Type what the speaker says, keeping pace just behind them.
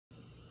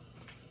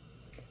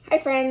Hi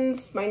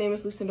friends, my name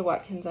is Lucinda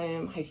Watkins. I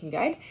am hiking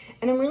guide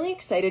and I'm really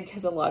excited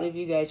because a lot of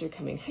you guys are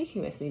coming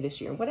hiking with me this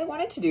year. What I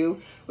wanted to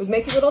do was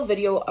make a little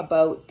video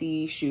about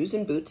the shoes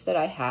and boots that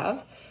I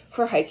have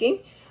for hiking.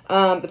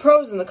 The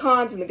pros and the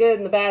cons and the good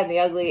and the bad and the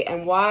ugly,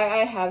 and why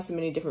I have so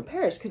many different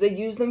pairs because I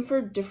use them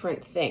for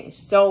different things.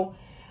 So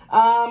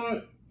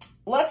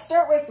let's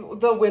start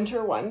with the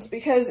winter ones,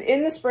 because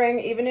in the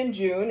spring, even in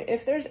June,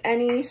 if there's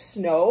any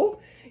snow,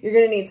 you're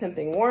gonna need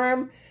something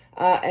warm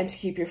and to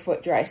keep your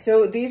foot dry.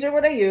 So these are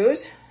what I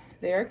use.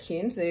 They are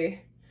Keens.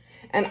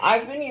 And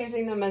I've been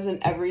using them as an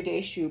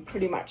everyday shoe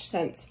pretty much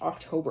since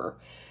October.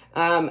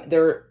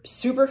 They're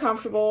super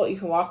comfortable. You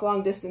can walk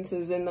long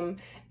distances in them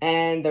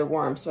and they're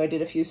warm. So I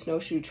did a few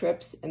snowshoe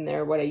trips and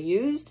they're what I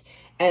used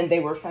and they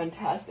were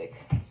fantastic.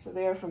 So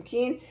they are from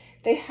Keen.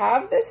 They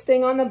have this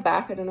thing on the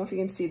back. I don't know if you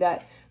can see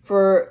that,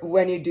 for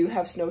when you do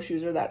have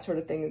snowshoes or that sort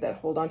of thing that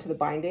hold onto the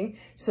binding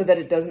so that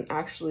it doesn't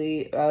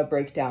actually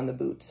break down the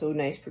boot. So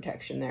nice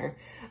protection there.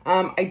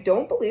 I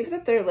don't believe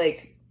that they're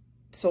like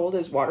sold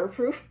as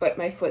waterproof, but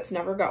my foot's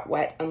never got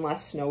wet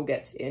unless snow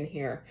gets in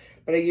here.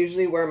 But I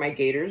usually wear my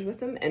gaiters with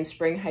them, and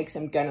spring hikes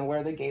I'm gonna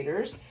wear the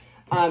gaiters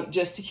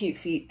just to keep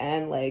feet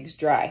and legs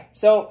dry.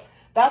 So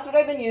that's what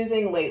I've been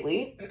using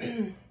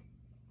lately.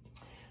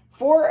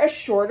 For a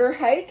shorter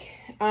hike,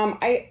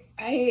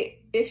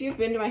 if you've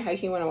been to my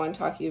Hiking 101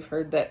 talk, you've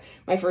heard that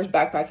my first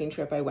backpacking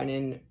trip, I went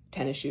in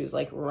tennis shoes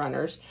like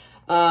runners.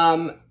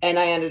 And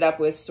I ended up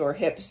with sore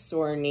hips,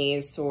 sore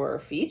knees, sore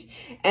feet.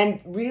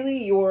 And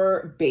really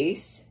your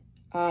base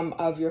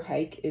of your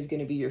hike is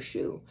going to be your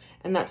shoe.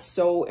 And that's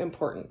so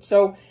important.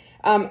 So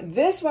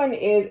this one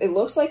it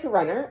looks like a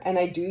runner, and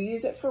I do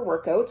use it for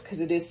workouts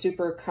because it is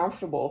super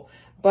comfortable,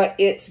 but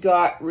it's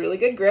got really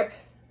good grip,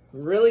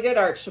 really good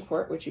arch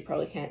support, which you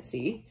probably can't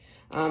see,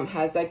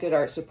 has that good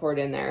arch support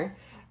in there.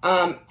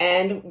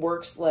 And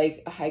works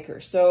like a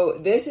hiker. So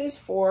this is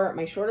for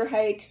my shorter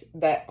hikes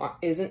that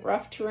isn't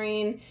rough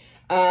terrain,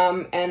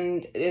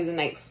 and is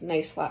a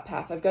nice flat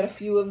path. I've got a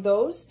few of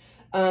those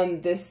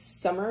this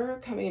summer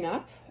coming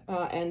up,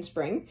 and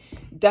spring.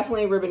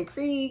 Definitely Ribbon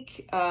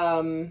Creek.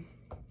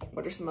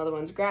 What are some other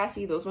ones?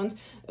 Grassy, those ones.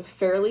 A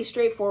fairly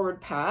straightforward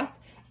path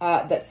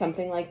that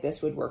something like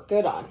this would work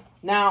good on.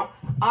 Now,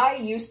 I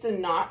used to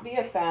not be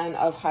a fan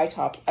of high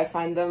tops. I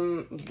find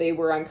they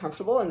were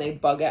uncomfortable and they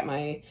bug at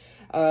my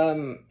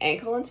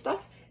ankle and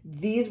stuff.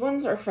 These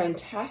ones are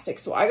fantastic.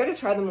 So I got to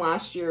try them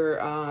last year.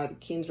 The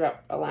Keens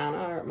rep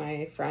Alana, or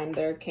my friend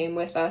there, came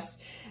with us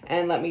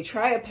and let me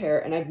try a pair,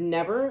 and I've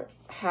never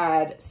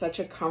had such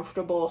a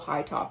comfortable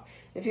high top.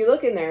 If you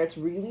look in there, it's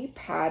really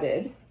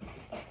padded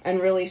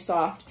and really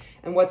soft,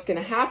 and what's going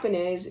to happen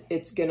is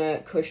it's going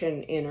to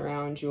cushion in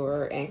around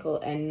your ankle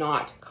and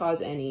not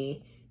cause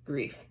any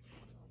grief.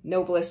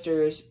 No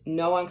blisters,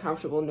 no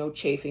uncomfortable, no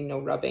chafing, no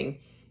rubbing.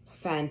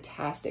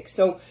 Fantastic.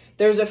 So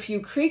there's a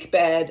few creek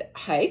bed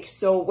hikes.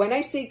 So when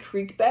I say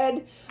creek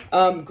bed,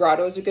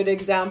 Grotto is a good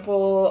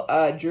example.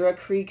 Jura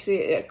Creek,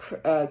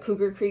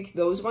 Cougar Creek,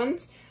 those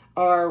ones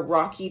are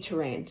rocky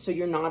terrain. So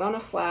you're not on a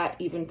flat,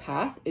 even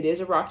path. It is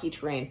a rocky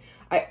terrain.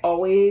 I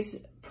always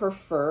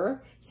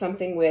prefer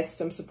something with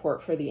some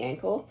support for the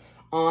ankle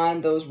on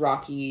those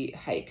rocky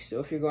hikes. So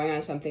if you're going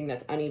on something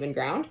that's uneven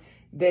ground,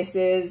 this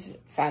is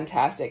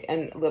fantastic,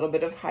 and a little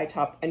bit of high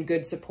top and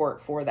good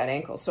support for that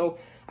ankle. So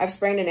I've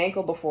sprained an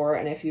ankle before,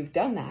 and if you've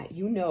done that,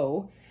 you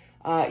know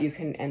you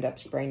can end up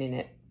spraining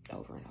it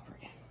over and over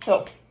again.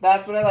 So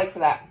that's what I like for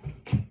that.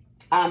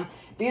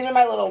 These are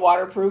my little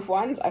waterproof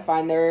ones. I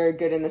find they're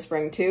good in the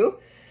spring too.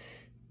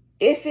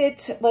 If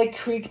it's like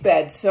creek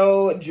bed,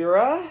 so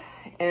Jura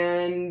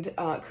and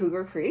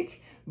Cougar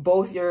Creek,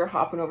 both you're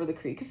hopping over the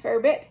creek a fair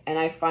bit, and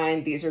I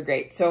find these are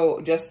great.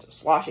 So just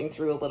sloshing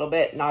through a little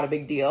bit, not a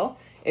big deal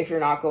if you're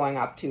not going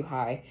up too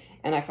high.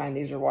 And I find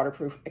these are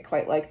waterproof. I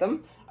quite like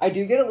them. I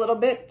do get a little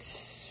bit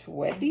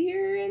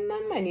sweatier in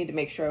them. I need to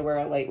make sure I wear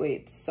a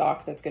lightweight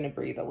sock that's going to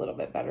breathe a little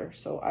bit better.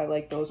 So I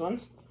like those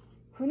ones.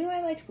 Who knew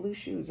I liked blue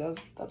shoes?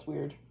 That's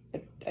weird.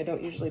 I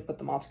don't usually put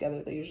them all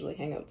together. They usually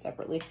hang out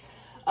separately.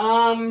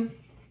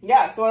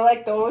 Yeah, so I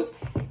like those.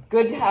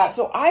 Good to have.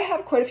 So I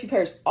have quite a few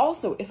pairs.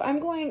 Also, if I'm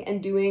going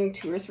and doing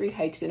 2 or 3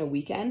 hikes in a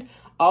weekend,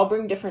 I'll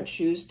bring different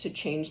shoes to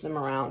change them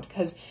around,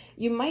 because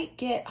you might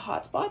get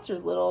hot spots or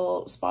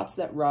little spots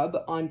that rub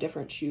on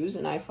different shoes.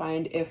 And I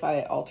find if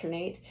I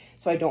alternate,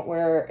 so I don't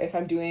wear, if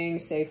I'm doing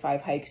say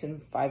 5 hikes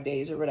in 5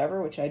 days or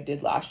whatever, which I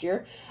did last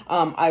year,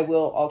 I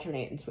will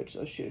alternate and switch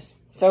those shoes.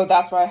 So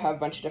that's why I have a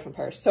bunch of different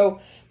pairs.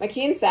 So my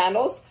Keen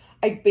sandals,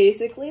 I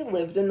basically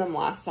lived in them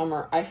last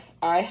summer.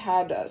 I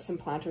had some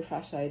plantar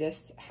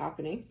fasciitis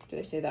happening. Did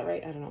I say that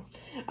right? I don't know.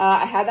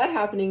 I had that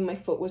happening. My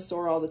foot was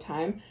sore all the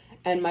time.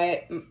 And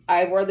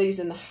I wore these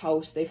in the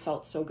house. They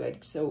felt so good.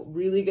 So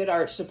really good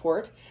arch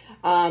support.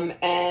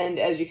 And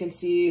as you can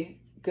see,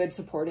 good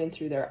support in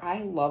through there.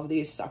 I love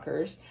these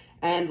suckers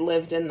and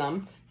lived in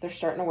them. They're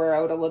starting to wear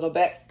out a little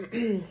bit.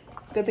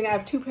 Good thing I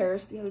have 2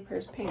 pairs. The other pair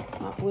is pink,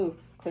 not blue.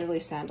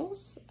 Clearly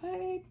sandals.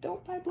 I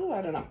don't buy blue.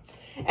 I don't know.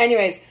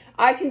 Anyways,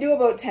 I can do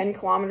about 10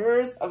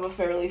 kilometers of a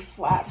fairly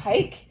flat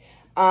hike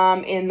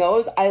In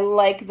those. I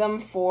like them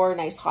for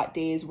nice hot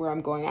days where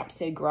I'm going up to,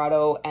 say,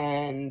 Grotto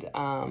and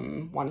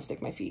want to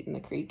stick my feet in the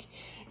creek.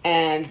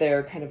 And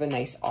they're kind of a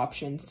nice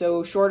option.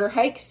 So shorter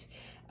hikes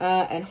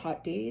and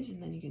hot days,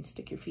 and then you can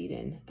stick your feet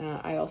in.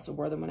 I also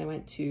wore them when I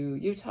went to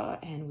Utah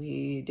and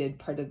we did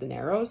part of the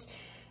Narrows,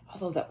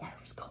 although that water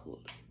was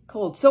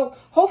cold. So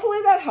hopefully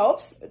that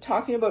helps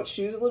talking about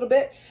shoes a little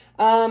bit.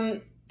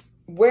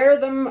 Wear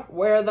them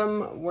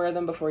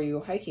before you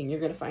go hiking. You're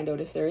going to find out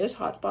if there is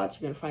hot spots.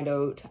 You're going to find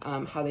out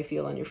how they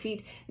feel on your feet,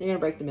 and you're going to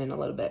break them in a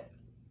little bit.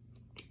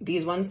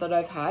 These ones that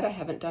I've had, I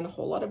haven't done a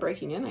whole lot of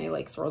breaking in. I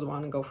like throw them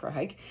on and go for a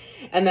hike.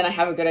 And then I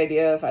have a good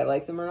idea if I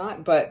like them or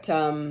not. But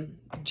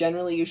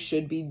generally you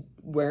should be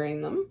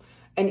wearing them.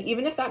 And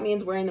even if that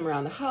means wearing them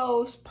around the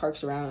house,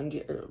 parks around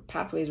your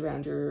pathways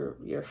around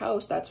your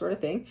house, that sort of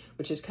thing,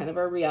 which is kind of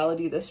our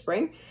reality this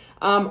spring,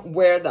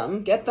 wear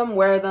them, get them,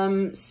 wear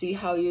them, see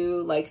how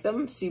you like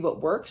them, see what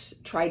works,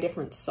 try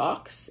different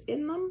socks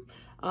in them,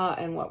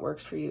 and what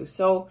works for you.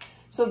 So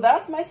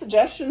that's my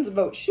suggestions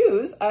about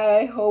shoes.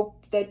 I hope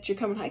that you're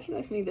coming hiking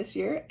with me this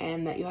year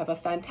and that you have a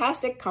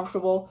fantastic,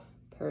 comfortable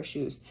pair of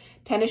shoes.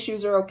 Tennis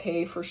shoes are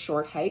okay for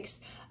short hikes.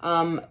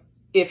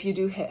 If you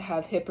do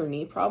have hip or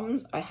knee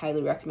problems, I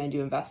highly recommend you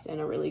invest in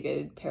a really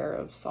good pair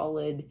of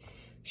solid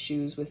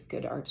shoes with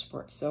good arch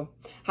support. So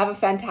have a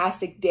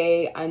fantastic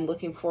day. I'm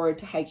looking forward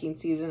to hiking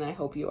season. I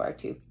hope you are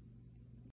too.